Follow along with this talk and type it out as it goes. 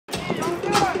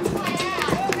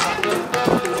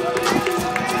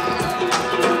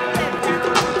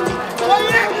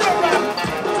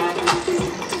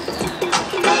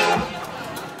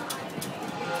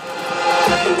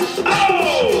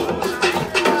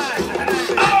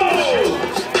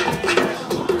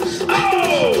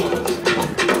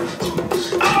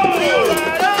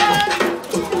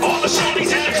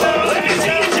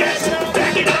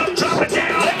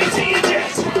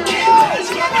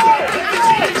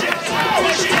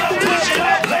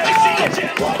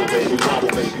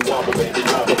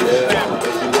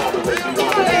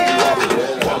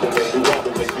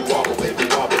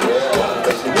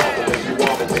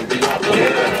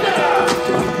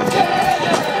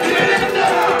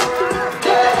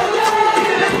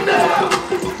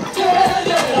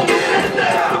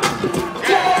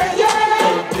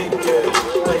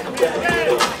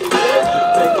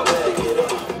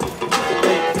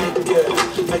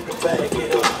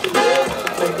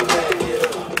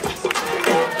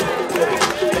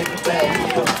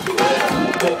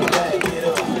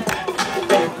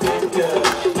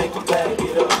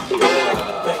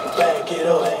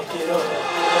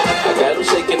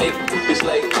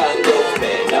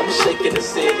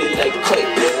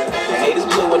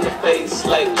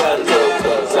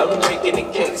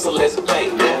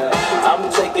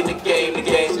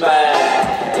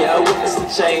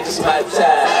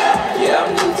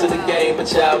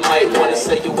but y'all might wanna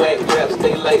say you whack raps,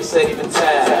 they like saving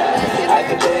time. I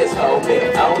can dance,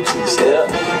 homie, I don't two-step.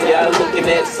 Y'all looking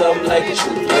at something like a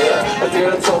true player. A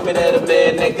girl told me that a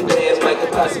man that can dance might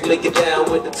could possibly get down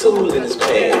with the tool in his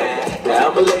pants.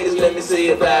 Now, my ladies, let me see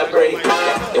it vibrate.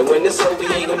 And when it's over,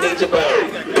 you ain't gonna need your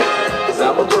bird. Cause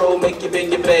I'm a bro, make you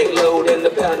bend your back load and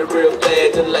the pound it real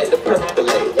bad, just like the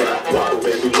percolate.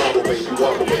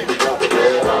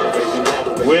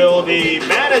 Will the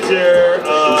manager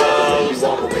of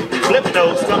Flip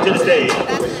Notes come to the stage?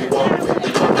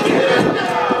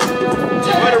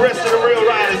 Where the rest of the real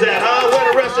riders at, huh?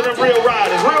 Where the rest of the real riders?